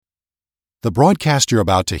The broadcast you're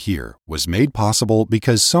about to hear was made possible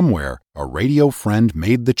because somewhere a radio friend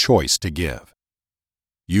made the choice to give.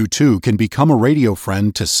 You too can become a radio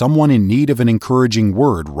friend to someone in need of an encouraging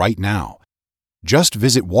word right now. Just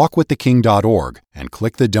visit walkwiththeking.org and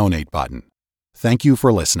click the donate button. Thank you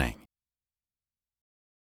for listening.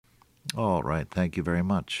 All right, thank you very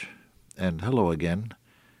much. And hello again.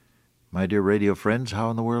 My dear radio friends, how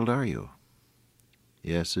in the world are you?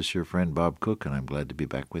 Yes, this is your friend Bob Cook, and I'm glad to be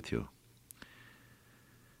back with you.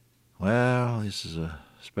 Well, this is a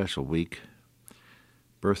special week,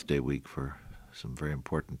 birthday week for some very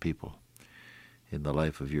important people in the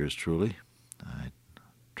life of yours truly. I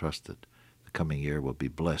trust that the coming year will be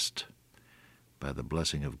blessed by the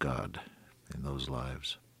blessing of God in those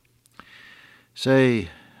lives. Say,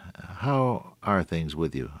 how are things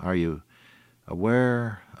with you? Are you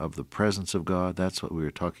aware of the presence of God? That's what we were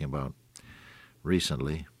talking about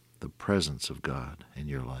recently, the presence of God in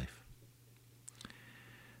your life.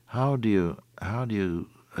 How do you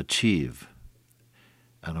achieve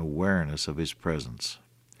an awareness of His presence?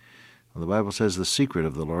 Well, the Bible says the secret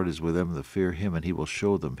of the Lord is with them that fear Him, and He will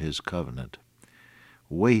show them His covenant.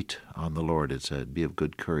 Wait on the Lord, it said. Be of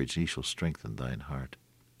good courage, and He shall strengthen thine heart.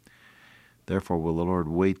 Therefore will the Lord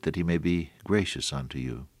wait that He may be gracious unto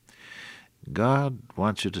you. God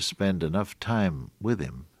wants you to spend enough time with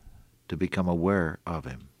Him to become aware of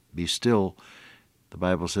Him. Be still. The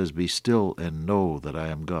Bible says, be still and know that I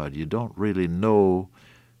am God. You don't really know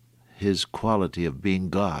His quality of being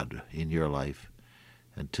God in your life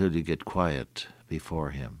until you get quiet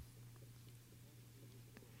before Him.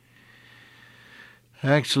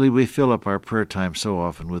 Actually, we fill up our prayer time so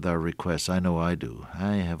often with our requests. I know I do.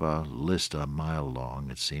 I have a list a mile long,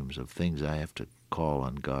 it seems, of things I have to call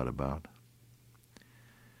on God about.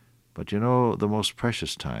 But you know, the most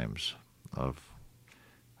precious times of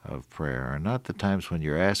prayer are not the times when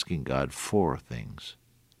you're asking God for things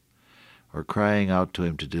or crying out to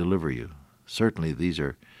Him to deliver you. Certainly these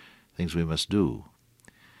are things we must do.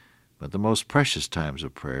 But the most precious times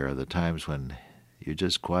of prayer are the times when you're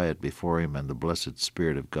just quiet before Him and the blessed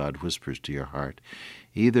Spirit of God whispers to your heart,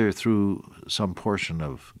 either through some portion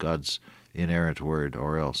of God's inerrant word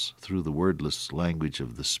or else through the wordless language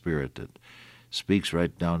of the Spirit that speaks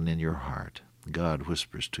right down in your heart. God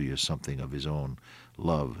whispers to you something of His own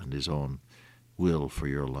love and His own will for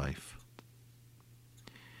your life.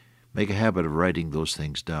 Make a habit of writing those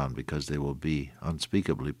things down because they will be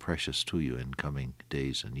unspeakably precious to you in coming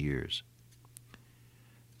days and years.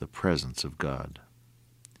 The presence of God.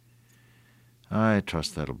 I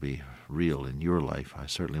trust that'll be real in your life. I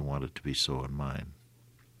certainly want it to be so in mine.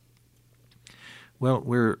 Well,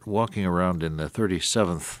 we're walking around in the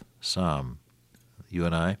 37th Psalm, you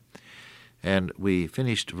and I, and we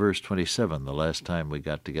finished verse 27 the last time we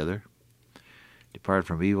got together. Depart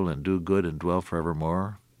from evil and do good and dwell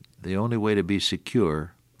forevermore. The only way to be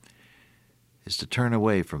secure is to turn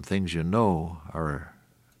away from things you know are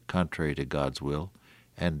contrary to God's will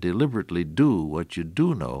and deliberately do what you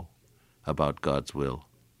do know about God's will.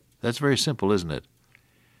 That's very simple, isn't it?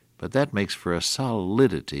 But that makes for a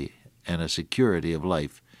solidity and a security of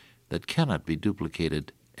life that cannot be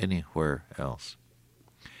duplicated anywhere else.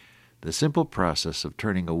 The simple process of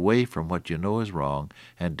turning away from what you know is wrong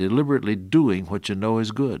and deliberately doing what you know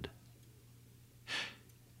is good.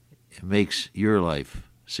 It makes your life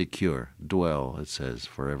secure. Dwell, it says,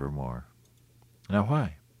 forevermore. Now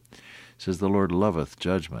why? It says, the Lord loveth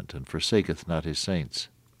judgment and forsaketh not His saints.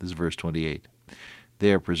 This is verse 28.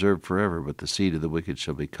 They are preserved forever, but the seed of the wicked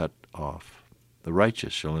shall be cut off. The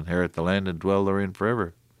righteous shall inherit the land and dwell therein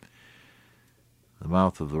forever. The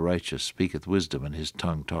mouth of the righteous speaketh wisdom, and his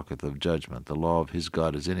tongue talketh of judgment. The law of his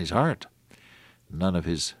God is in his heart. None of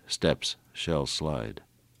his steps shall slide.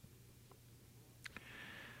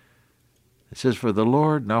 It says, for the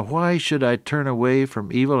Lord, now why should I turn away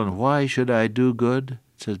from evil, and why should I do good?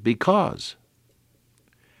 It says, because.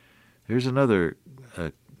 Here's another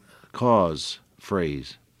cause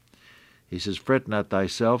phrase. He says, fret not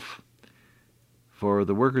thyself, for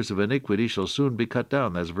the workers of iniquity shall soon be cut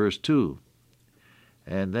down. That's verse 2.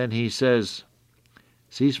 And then he says,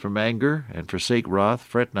 cease from anger and forsake wrath,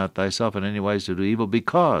 fret not thyself in any wise to do evil,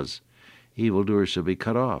 because evildoers shall be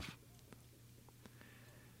cut off.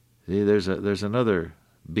 See, there's another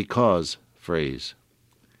because phrase.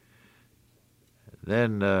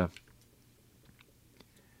 Then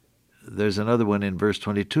there's another one in verse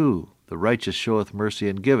 22. The righteous showeth mercy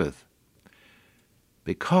and giveth,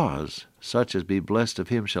 because such as be blessed of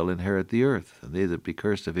him shall inherit the earth, and they that be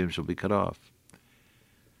cursed of him shall be cut off.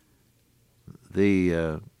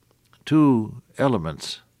 The two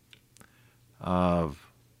elements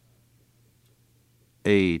of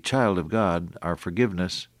a child of God are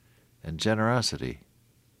forgiveness and generosity,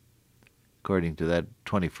 according to that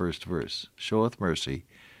 21st verse. Showeth mercy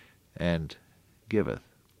and giveth.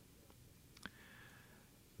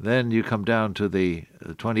 Then you come down to the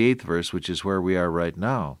 28th verse, which is where we are right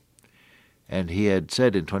now. And he had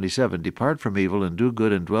said in 27, depart from evil and do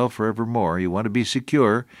good and dwell forevermore. You want to be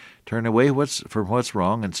secure, turn away from what's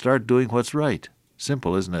wrong and start doing what's right.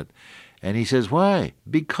 Simple, isn't it? And he says, why?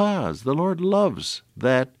 Because the Lord loves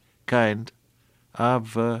that kind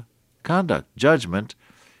of conduct. Judgment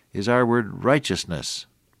is our word righteousness,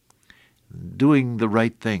 doing the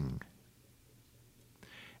right thing.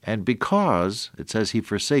 And because, it says, he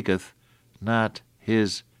forsaketh not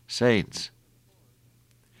his saints.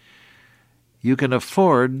 You can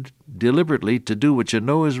afford deliberately to do what you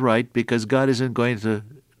know is right because God isn't going to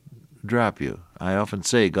drop you. I often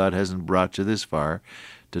say God hasn't brought you this far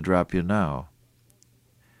to drop you now.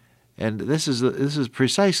 And this is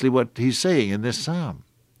precisely what he's saying in this psalm.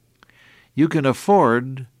 You can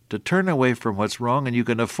afford to turn away from what's wrong, and you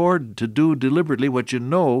can afford to do deliberately what you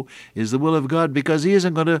know is the will of God because he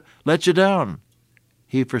isn't going to let you down.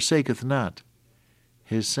 He forsaketh not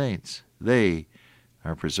his saints. They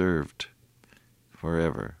are preserved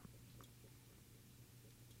forever.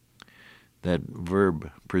 That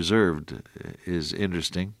verb, preserved, is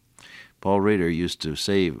interesting. Paul Rader used to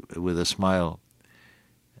say with a smile,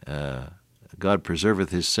 God preserveth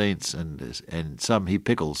his saints, and some he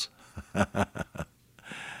pickles.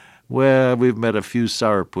 Well, we've met a few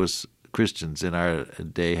sourpuss Christians in our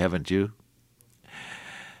day, haven't you?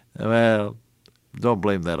 Well, don't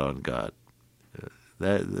blame that on God.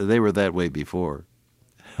 They were that way before.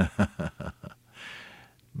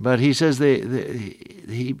 But he says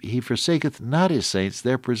he forsaketh not his saints,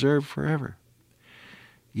 they're preserved forever.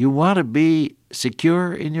 You want to be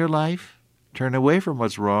secure in your life? Turn away from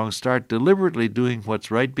what's wrong. Start deliberately doing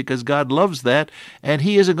what's right because God loves that, and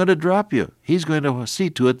he isn't going to drop you. He's going to see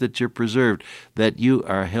to it that you're preserved, that you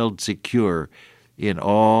are held secure in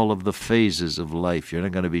all of the phases of life. You're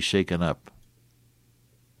not going to be shaken up.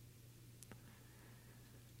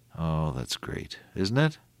 Oh, that's great, isn't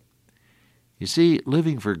it? You see,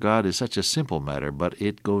 living for God is such a simple matter, but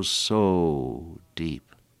it goes so deep.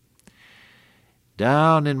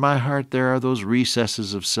 Down in my heart there are those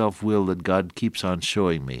recesses of self-will that God keeps on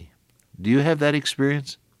showing me. Do you have that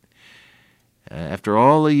experience? After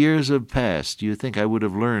all the years have passed, do you think I would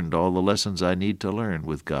have learned all the lessons I need to learn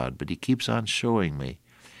with God? But he keeps on showing me.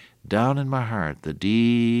 Down in my heart, the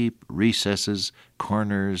deep recesses,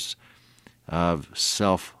 corners of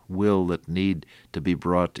self-will that need to be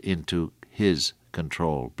brought into his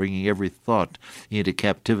control, bringing every thought into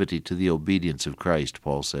captivity to the obedience of Christ,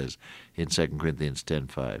 Paul says in 2 Corinthians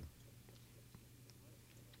 10:5.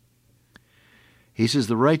 He says,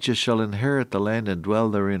 the righteous shall inherit the land and dwell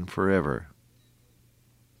therein forever.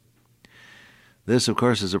 This, of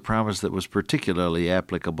course, is a promise that was particularly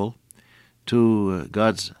applicable to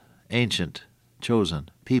God's ancient, chosen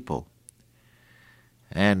people.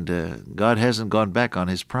 And God hasn't gone back on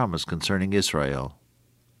his promise concerning Israel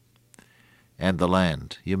and the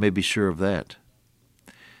land. You may be sure of that.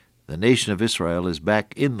 The nation of Israel is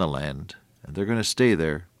back in the land, and they're going to stay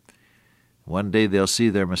there. One day they'll see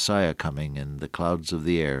their Messiah coming in the clouds of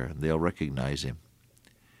the air, and they'll recognize him.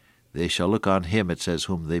 They shall look on him, it says,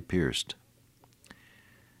 whom they pierced.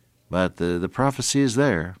 But the prophecy is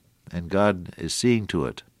there, and God is seeing to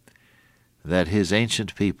it that his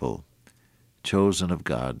ancient people, chosen of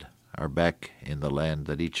God, are back in the land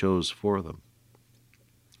that he chose for them.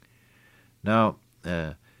 Now,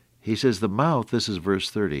 he says, the mouth, this is verse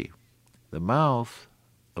 30, the mouth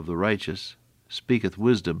of the righteous speaketh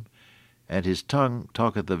wisdom, and his tongue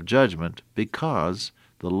talketh of judgment, because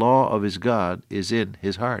the law of his God is in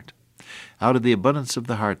his heart. Out of the abundance of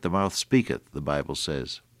the heart the mouth speaketh, the Bible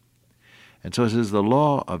says. And so it says the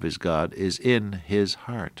law of his God is in his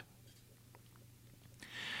heart.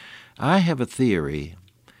 I have a theory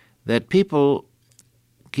that people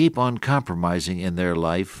keep on compromising in their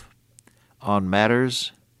life on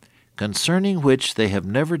matters concerning which they have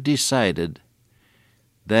never decided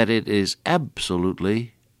that it is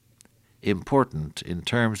absolutely important in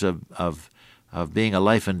terms of being a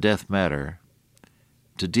life and death matter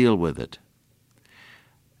to deal with it.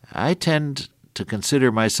 I tend to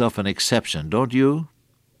consider myself an exception, don't you?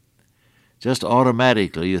 Just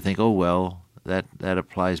automatically you think, oh, well, that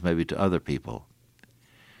applies maybe to other people.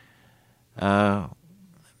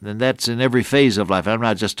 And that's in every phase of life. I'm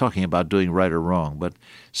not just talking about doing right or wrong, but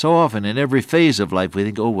so often in every phase of life we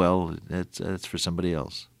think, oh, well, that's for somebody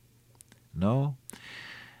else. No.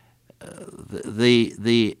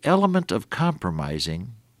 The element of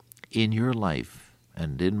compromising in your life,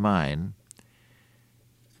 and in mine,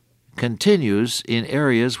 continues in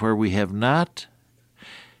areas where we have not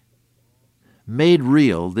made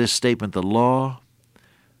real this statement: the law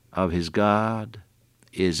of his God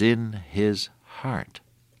is in his heart.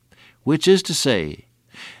 Which is to say,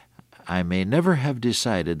 I may never have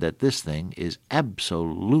decided that this thing is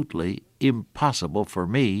absolutely impossible for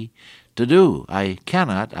me to do. I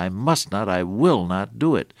cannot, I must not, I will not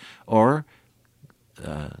do it. Or,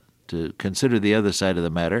 to consider the other side of the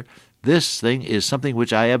matter, this thing is something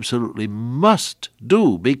which I absolutely must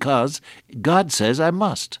do because God says I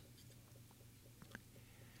must.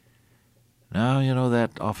 Now, you know,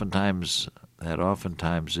 that oftentimes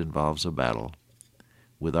involves a battle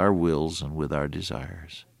with our wills and with our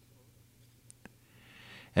desires.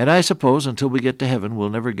 And I suppose until we get to heaven, we'll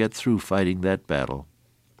never get through fighting that battle.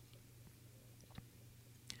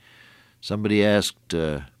 Somebody asked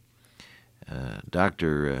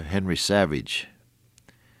Dr. Henry Savage,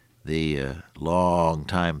 the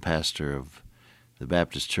long-time pastor of the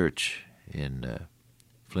Baptist Church in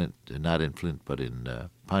Flint, not in Flint, but in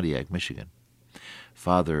Pontiac, Michigan,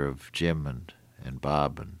 father of Jim and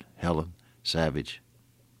Bob and Helen Savage,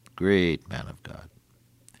 great man of God.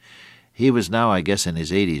 He was now, I guess, in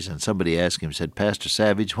his 80s, and somebody asked him, said, Pastor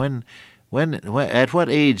Savage, when at what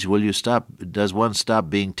age does one stop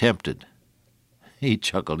being tempted? He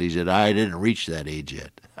chuckled. He said, I didn't reach that age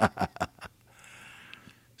yet.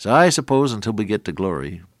 So I suppose until we get to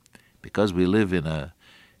glory, because we live in a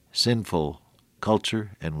sinful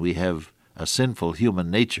culture and we have a sinful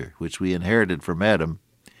human nature, which we inherited from Adam.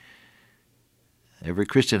 Every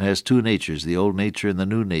Christian has two natures, the old nature and the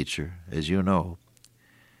new nature, as you know.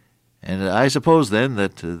 And I suppose then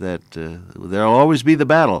that there'll always be the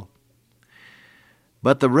battle.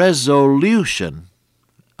 But the resolution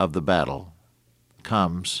of the battle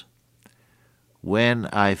comes when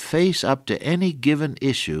I face up to any given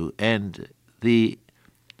issue and the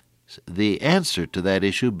answer to that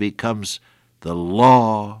issue becomes the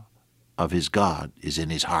law of his God is in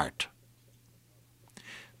his heart.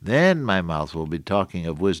 Then my mouth will be talking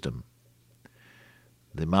of wisdom.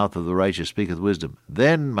 The mouth of the righteous speaketh wisdom.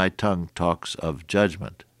 Then my tongue talks of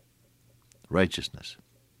judgment, righteousness.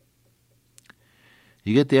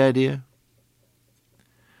 You get the idea?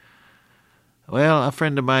 Well, a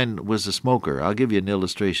friend of mine was a smoker. I'll give you an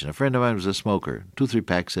illustration. A friend of mine was a smoker, 2-3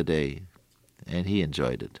 packs a day, and he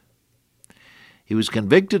enjoyed it. He was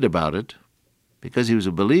convicted about it because he was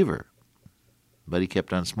a believer, but he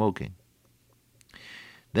kept on smoking.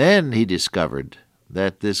 Then he discovered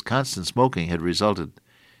that this constant smoking had resulted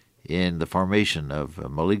in the formation of a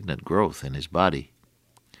malignant growth in his body.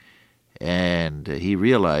 And he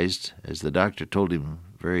realized, as the doctor told him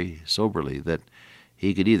very soberly, that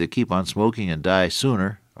he could either keep on smoking and die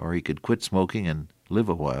sooner, or he could quit smoking and live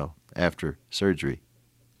a while after surgery.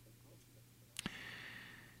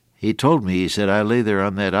 He told me, he said, I lay there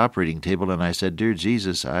on that operating table and I said, Dear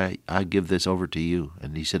Jesus, I give this over to you.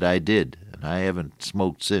 And he said, I did, and I haven't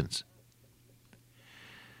smoked since.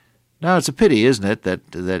 Now, it's a pity, isn't it,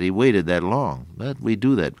 that he waited that long. But we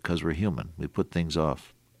do that because we're human. We put things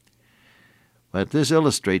off. But this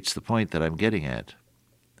illustrates the point that I'm getting at.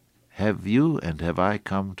 Have you and have I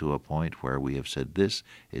come to a point where we have said this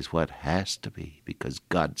is what has to be because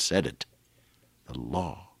God said it? The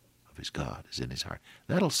law of his God is in his heart.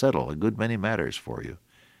 That'll settle a good many matters for you.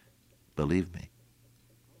 Believe me.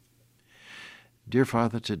 Dear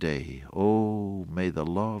Father, today, oh, may the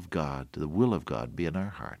law of God, the will of God be in our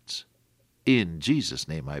hearts. In Jesus'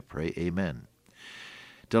 name I pray, amen.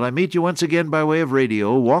 Till I meet you once again by way of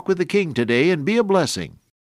radio, walk with the King today and be a blessing.